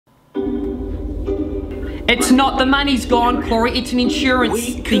It's not. The money's gone, Corey. It's an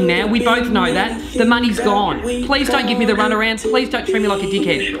insurance thing now. We both know that. The money's gone. Please don't give me the runaround. Please don't treat me like a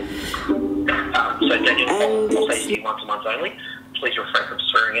dickhead. So, Daniel, I'll say to you once a month only. Please refrain from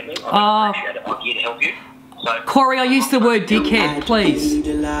swearing at me. I appreciate it. I'm here to help you. So, Corey, I used the word dickhead, please.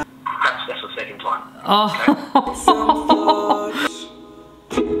 That's the second time. Oh.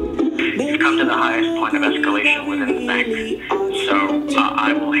 You've come to the highest point of escalation within the bank. So,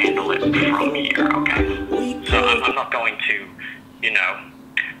 I will handle it from here, okay? So, I'm not going to, you know,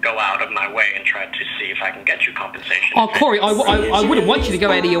 go out of my way and try to see if I can get you compensation. Oh, Corey, I wouldn't want you to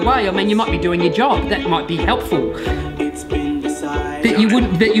go out of your way. I mean, you might be doing your job. That might be helpful. That you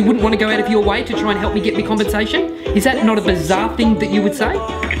wouldn't want to go out of your way to try and help me get me compensation? Is that not a bizarre thing that you would say?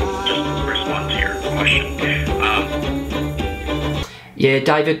 Just respond to your question. Yeah,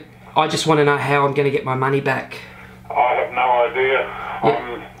 David, I just want to know how I'm going to get my money back. I have no idea.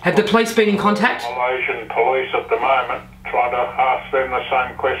 Yeah. Have the police been in contact? Malaysian police at the moment, trying to ask them the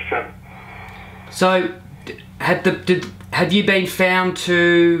same question. So, have you been found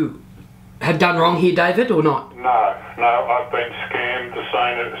to have done wrong here, David, or not? No, I've been scammed the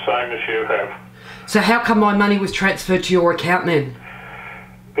same as you have. So how come my money was transferred to your account then?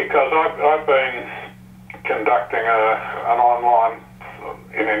 Because I've been conducting an online,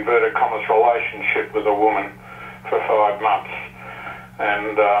 in inverted commas, relationship with a woman for 5 months.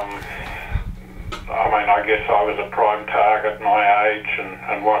 And, I mean, I guess I was a prime target, my age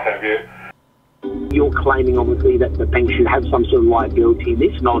and what have you. You're claiming, obviously, that the bank should have some sort of liability in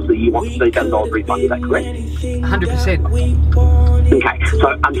this, and obviously you want $30,000 refund, is that correct? 100%. Okay,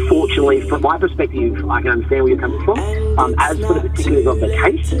 so unfortunately, from my perspective, I can understand where you're coming from. As for the particulars of the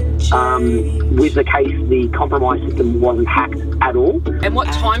case, with the case, the compromise system wasn't hacked at all. And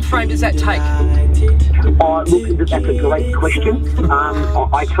what time frame does that take? Look, that's a great question.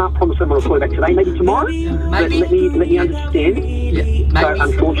 I can't promise I'm going to call you back today, maybe tomorrow. Maybe. But let me understand. Yeah, maybe. So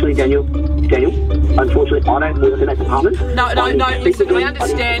unfortunately, Daniel, unfortunately, I don't work in that department. No, listen, I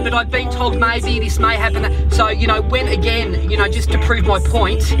understand, but I've been told maybe this may happen. So, you know, when again, you know, just to prove my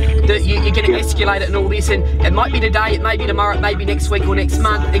point, that you're going to escalate it and all this, and it might be today, it may be tomorrow, it may be next week or next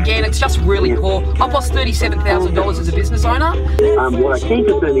month. Again, it's just really poor. I've lost $37,000 as a business owner. What I can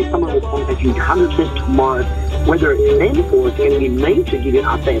confirm is someone will contact you 100% tomorrow, whether it's them or it's going to be me, to give you an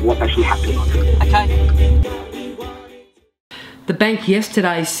update of what's actually happening. Okay. The bank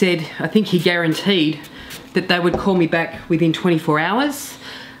yesterday said, I think he guaranteed that they would call me back within 24 hours.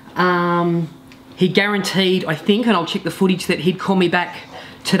 He guaranteed, I think, and I'll check the footage, that he'd call me back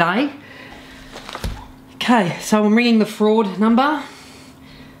today. Okay, so I'm ringing the fraud number.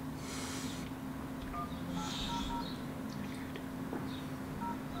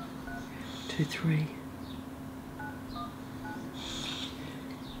 Two, three.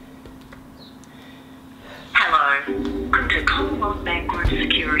 Hello, welcome to Commonwealth Bank Group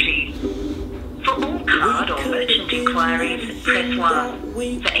Security. For all card or merchant inquiries, press 1.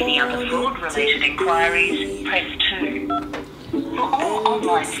 For any other fraud-related inquiries, press 2. For all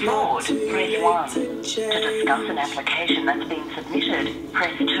online fraud, press 1. To discuss an application that's been submitted,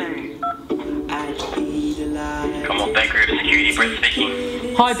 press 2. Commonwealth Bank Group Security, Brett speaking.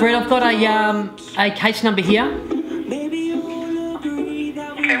 Hi Brett, I've got a case number here.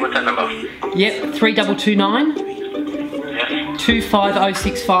 Okay, what's that number? Yep, 3229 Yes.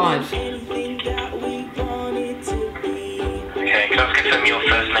 25065. Okay, can I just confirm your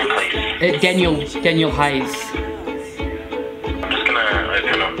first name, please? Daniel Hayes. I'm just going to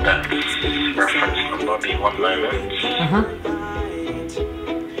open up that reference number. Be 1 moment.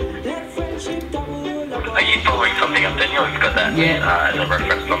 Are you following something up, Daniel? You've got that as a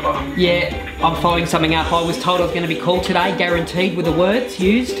reference number? Yeah, I'm following something up. I was told I was going to be called today, guaranteed with the words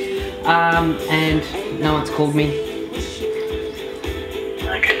used, and no one's called me.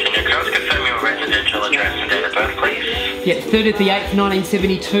 Okay, Daniel, can I just confirm your residential address and date of birth, please? Yeah, 3rd of the 8th,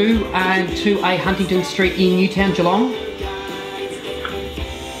 1972, and 2A Huntington Street in Newtown, Geelong.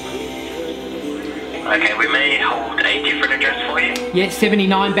 Okay, we may hold a different address for you. Yeah,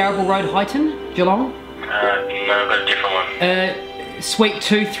 79 Barrable Road, Highton, Geelong. No, I've got a different one. Suite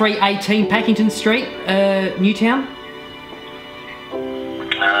 2, 318 Packington Street, Newtown.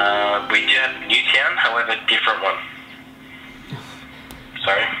 We do have Newtown, however, different one.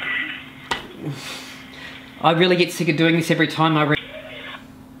 Sorry. I really get sick of doing this every time I Thanks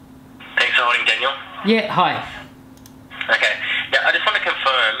for holding, Daniel. Yeah, hi. Okay. Now, I just want to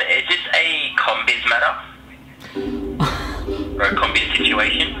confirm, is this a combiz matter? Or a combiz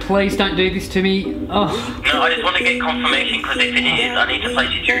situation? Please don't do this to me. Oh. No, I just want to get confirmation, because if it is, I need to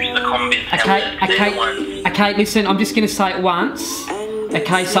place you through to the combiz. Okay, listen, I'm just going to say it once.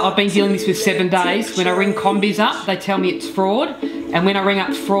 Okay, so I've been dealing this with 7 days. When I ring Combiz up, they tell me it's fraud. And when I ring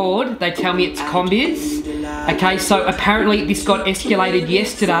up fraud, they tell me it's Combiz. Okay, so apparently this got escalated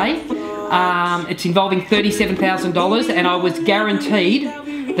yesterday. It's involving $37,000 and I was guaranteed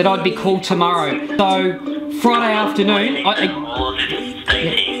that I'd be called tomorrow. So Friday afternoon, all of this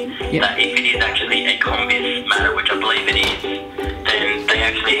stating that if it is actually a Combiz matter, which I believe it is, then they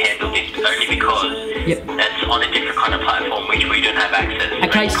actually handle this only because that's on a different kind of platform which we don't have access to.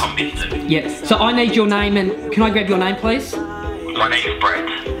 Okay. Combiz do. Yeah, so I need your name and can I grab your name please? My name is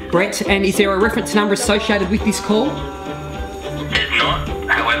Brett. Brett, and is there a reference number associated with this call? There's not.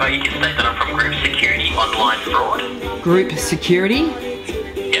 However, you can state that I'm from Group Security Online Fraud. Group Security?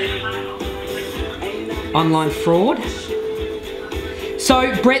 Yes. Online fraud.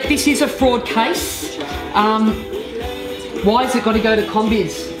 So, Brett, this is a fraud case. Why has it got to go to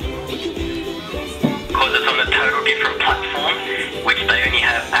Combiz? Because it's on a total different platform, which they only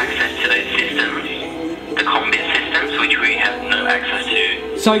have access to those systems, the Combiz systems, which we have no access to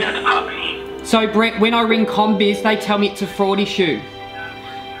in our department here. So, Brett, when I ring Combiz, they tell me it's a fraud issue.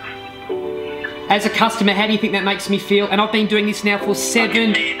 As a customer, how do you think that makes me feel? And I've been doing this now for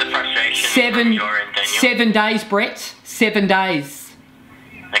 7 days, Brett. 7 days.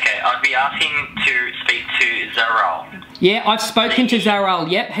 Okay, I'd be asking to speak to Zaral. Yeah, I've spoken to Zaral.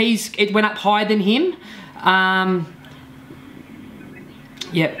 Yep, it went up higher than him.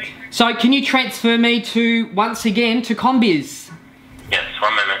 Yep. So can you transfer me once again to Combiz? Yes,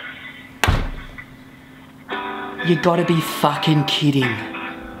 1 minute. You gotta be fucking kidding.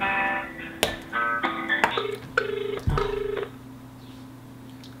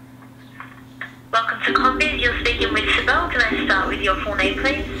 Welcome to Combiz. You're speaking with Sibel. Can I start with your full name,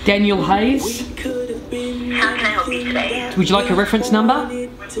 please? Daniel Hayes. How can I help you today? Would you like a reference number?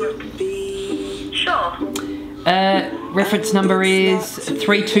 Sure. Reference number is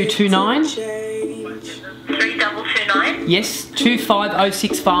 3229. 3229? Yes,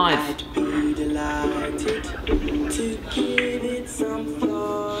 25065.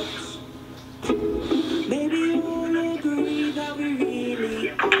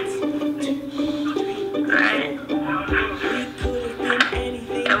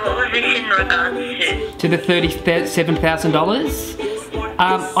 In regards to the $37,000.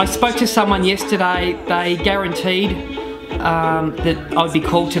 I spoke to someone yesterday. They guaranteed that I'd be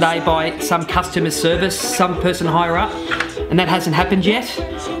called today by some customer service, some person higher up, and that hasn't happened yet.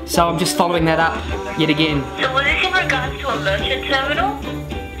 So I'm just following that up yet again. So was this in regards to a merchant terminal?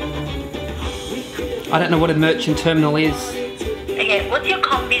 I don't know what a merchant terminal is. Okay, what's your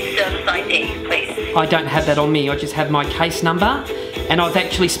Combiz service ID, please? I don't have that on me. I just have my case number. And I've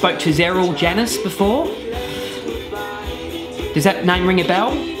actually spoke to Zaral Janice before. Does that name ring a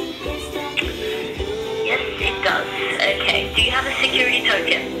bell? Yes, it does. Okay. Do you have a security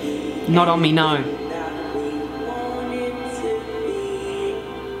token? Not on me, no.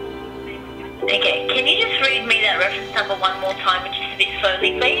 Okay. Can you just read me that reference number one more time, but just a bit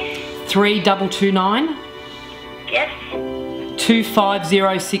slowly, please? 3229. Yes.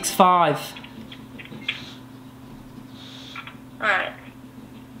 25065. Alright.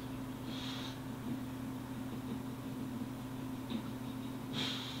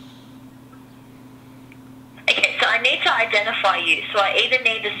 Okay, so I need to identify you. So I either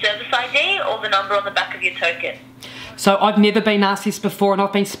need the service ID or the number on the back of your token. So I've never been asked this before, and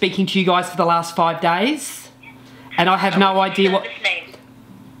I've been speaking to you guys for the last 5 days, and I have no idea what... Service name?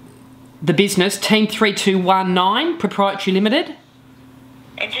 The business, Team 3219, Proprietary Limited.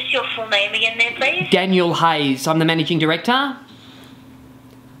 And just your full name again there, please? Daniel Hayes. I'm the Managing Director.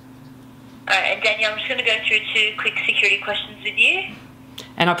 Alright, and Daniel, I'm just going to go through 2 quick security questions with you.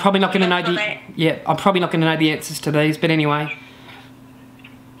 And I'm probably not going to know I'm probably not going to know the answers to these, but anyway.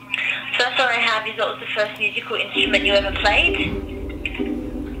 First one I have is, what was the first musical instrument you ever played?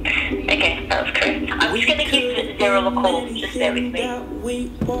 Okay, that was correct. I'm just going to give Zaral a call. Just bear with me.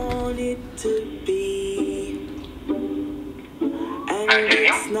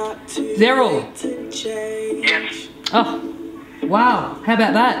 Zaral. Yes. Oh, wow. How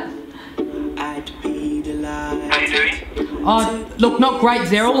about that? How you doing? Oh, look, not great,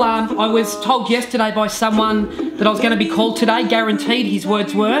 Zaral. I was told yesterday by someone that I was going to be called today, guaranteed, his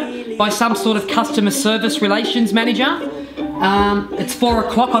words were, by some sort of customer service relations manager. It's 4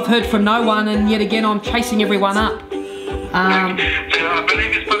 o'clock, I've heard from no one, and yet again I'm chasing everyone up. So I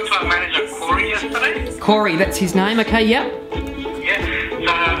believe you spoke to our manager, Corey, yesterday? Corey, that's his name, okay, yep.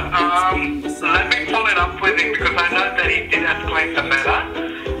 Yeah, so let me follow it up with him because I know that he did escalate the matter.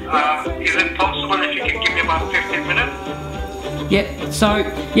 Is it possible if you can give me about 15 minutes? Yeah, so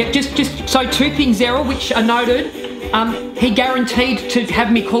 2 things, Zaral, which are noted. He guaranteed to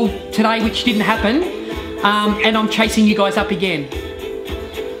have me call today, which didn't happen, and I'm chasing you guys up again.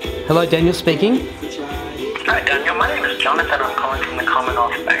 Hello, Daniel speaking. Hi, Daniel. My name is Jonathan. I'm calling from the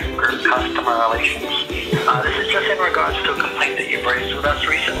Commonwealth Bank Group Customer Relations. This is just in regards to a complaint that you've raised with us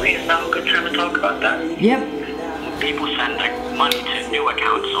recently. Is now a good time to talk about that? Yep. People send money to new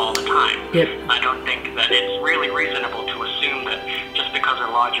accounts all the time. Yep. I don't think that it's really reasonable to assume that just because a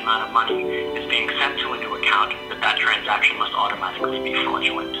large amount of money is being sent to a new account, that transaction must automatically be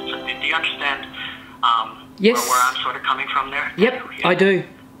fraudulent. So do you understand yes. where I'm sort of coming from there? Yep, Yeah. I do.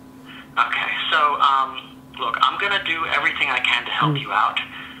 Okay, so look, I'm going to do everything I can to help you out.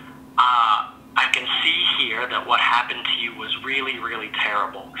 I can see here that what happened to you was really, really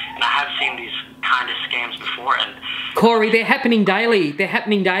terrible. And I have seen these kind of scams before. And Corey, they're happening daily. They're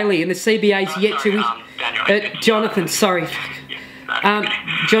happening daily, and the CBA's yet sorry, to... Daniel, Jonathan, sorry.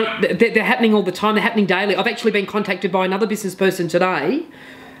 They're happening all the time. They're happening daily. I've actually been contacted by another business person today,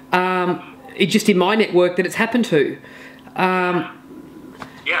 it's just in my network that it's happened to. I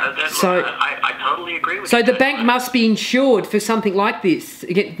totally agree with you. So the bank must be insured for something like this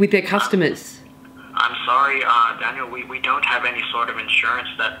with their customers. I'm sorry, Daniel, we don't have any sort of insurance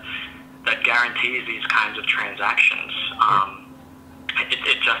that guarantees these kinds of transactions.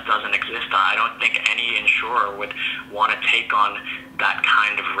 It just doesn't exist. I don't think any insurer would want to take on that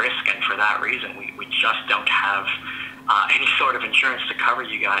kind of risk, and for that reason, we just don't have any sort of insurance to cover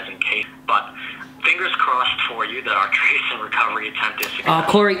you guys in case. But fingers crossed for you that our trace and recovery attempt is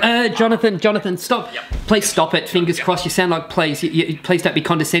successful. Corey, Jonathan, stop. Yep. Please stop it. Fingers crossed. You sound like, please don't be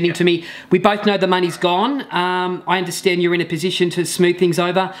condescending to me. We both know the money's gone. I understand you're in a position to smooth things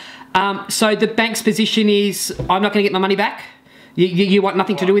over. So the bank's position is, I'm not going to get my money back? You want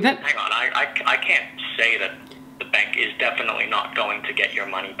nothing to do with it? Hang on, I can't say that the bank is definitely not going to get your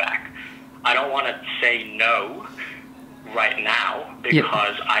money back. I don't want to say no right now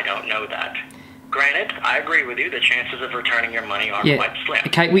because I don't know that. Granted, I agree with you, the chances of returning your money are quite slim.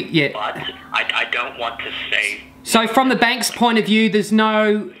 Okay, But I don't want to say... So from the bank's point of view, there's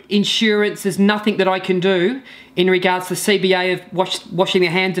no insurance, there's nothing that I can do in regards to the CBA of washing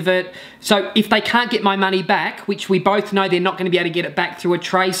their hands of it. So if they can't get my money back, which we both know they're not going to be able to get it back through a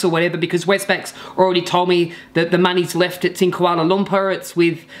trace or whatever, because Westpac's already told me that the money's left, it's in Kuala Lumpur, it's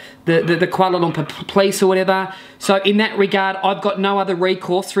with the Kuala Lumpur police or whatever. So in that regard, I've got no other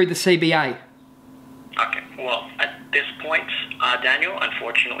recourse through the CBA. Okay, well, at this point, Daniel,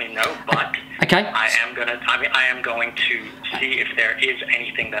 unfortunately, no, but okay. I am going to see if there is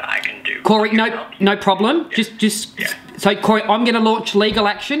anything that I can do. Corey, no problem. So Corey, I'm going to launch legal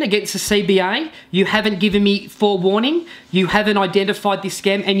action against the CBA. You haven't given me forewarning. You haven't identified this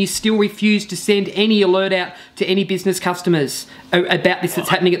scam, and you still refuse to send any alert out to any business customers about this that's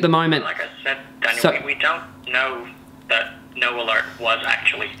happening at the moment. Like I said, Daniel, we don't know that no alert was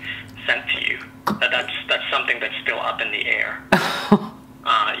actually sent to you. That's something that's still up in the air.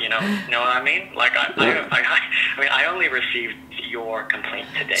 You know what I mean? Like I only received your complaint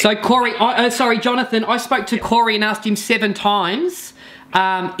today. So Corey, sorry, Jonathan, I spoke to Corey and asked him 7 times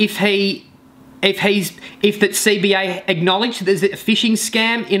if that CBA acknowledged that there's a phishing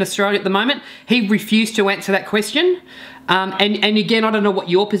scam in Australia at the moment. He refused to answer that question. And again, I don't know what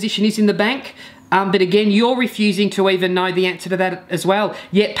your position is in the bank. But again, you're refusing to even know the answer to that as well.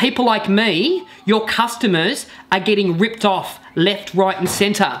 Yet people like me, your customers, are getting ripped off left, right and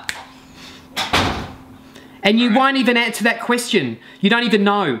centre. And you won't even answer that question. You don't even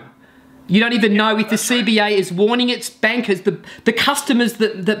know. You don't even know if the CBA is warning its bankers, the customers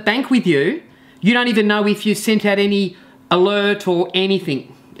that bank with you, you don't even know if you sent out any alert or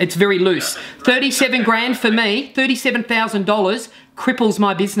anything. It's very loose. 37 grand for me, $37,000 cripples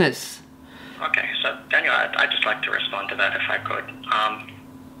my business. Okay, so Daniel, I'd just like to respond to that if I could.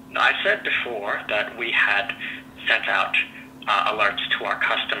 I said before that we had sent out alerts to our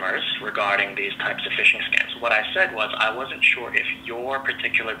customers regarding these types of phishing scams. What I said was I wasn't sure if your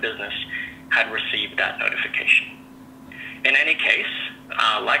particular business had received that notification. In any case,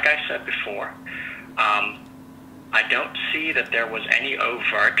 like I said before, I don't see that there was any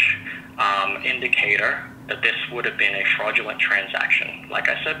overt indicator that this would have been a fraudulent transaction. Like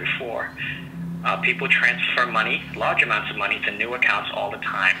I said before, people transfer money, large amounts of money, to new accounts all the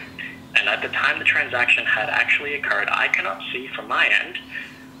time. And at the time the transaction had actually occurred, I cannot see from my end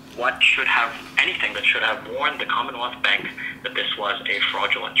anything that should have warned the Commonwealth Bank that this was a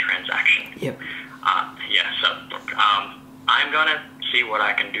fraudulent transaction. Yep. So look, I'm going to see what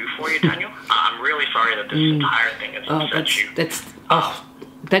I can do for you, Daniel. I'm really sorry that this entire thing has upset you.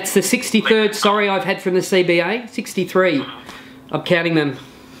 That's the 63rd sorry I've had from the CBA. 63. I'm counting them.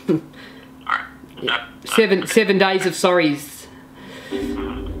 7 days of sorries.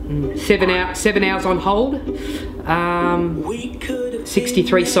 7 hours on hold.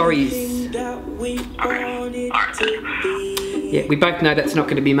 63 sorries. Okay. Alright then. Yeah, we both know that's not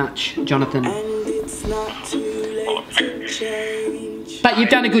going to be much, Jonathan. But you've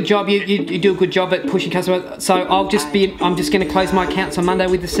done a good job. You do a good job at pushing customers. So I'm just going to close my accounts on Monday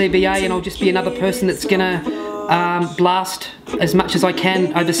with the CBA, and I'll just be another person that's going to blast as much as I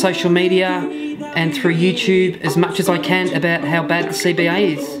can over social media and through YouTube as much as I can about how bad the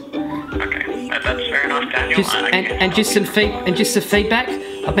CBA is. Okay, that's fair enough, Daniel. Just some feedback.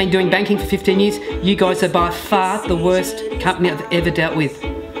 I've been doing banking for 15 years. You guys are by far the worst company I've ever dealt with.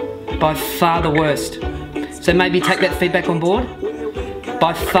 By far the worst. So maybe take that feedback on board.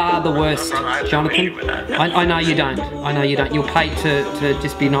 By far the worst, Jonathan. I know you don't. I know you don't. You're paid to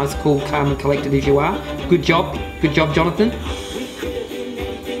just be nice, cool, calm and collected as you are. Good job, Jonathan.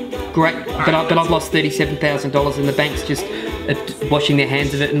 Great, but I've lost $37,000 and the bank's just washing their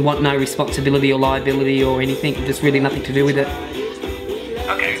hands of it and want no responsibility or liability or anything. There's really nothing to do with it.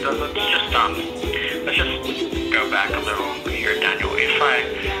 Okay, so let's just go back a little here, Daniel.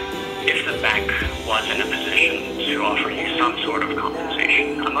 If the bank was in a position to offer you some sort of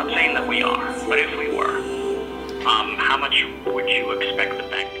compensation, I'm not saying that we are, but if we were, how much would you expect the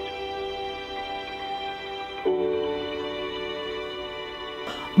bank to do?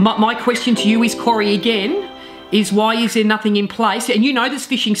 My question to you is, Corey, again, is why is there nothing in place? And you know there's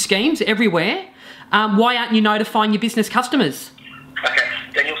phishing schemes everywhere. Why aren't you notifying your business customers? Okay,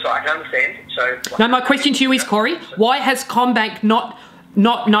 Daniel, so I can understand. No, my question to you is, Corey, why has CommBank not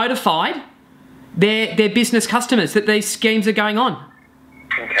notified their business customers that these schemes are going on?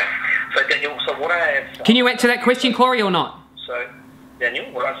 Okay, so Daniel, so what I have... Can you answer that question, Corey, or not? So, Daniel,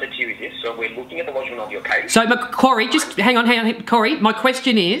 what I said to you is this, so we're looking at the lodgement of your case. So, Corey, just hang on, Corey, my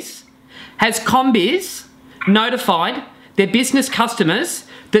question is, has CommBiz notified their business customers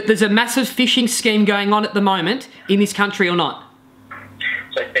that there's a massive phishing scheme going on at the moment in this country or not?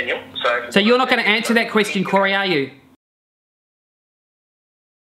 So, Daniel, So you're not going to answer that question, Corey, are you?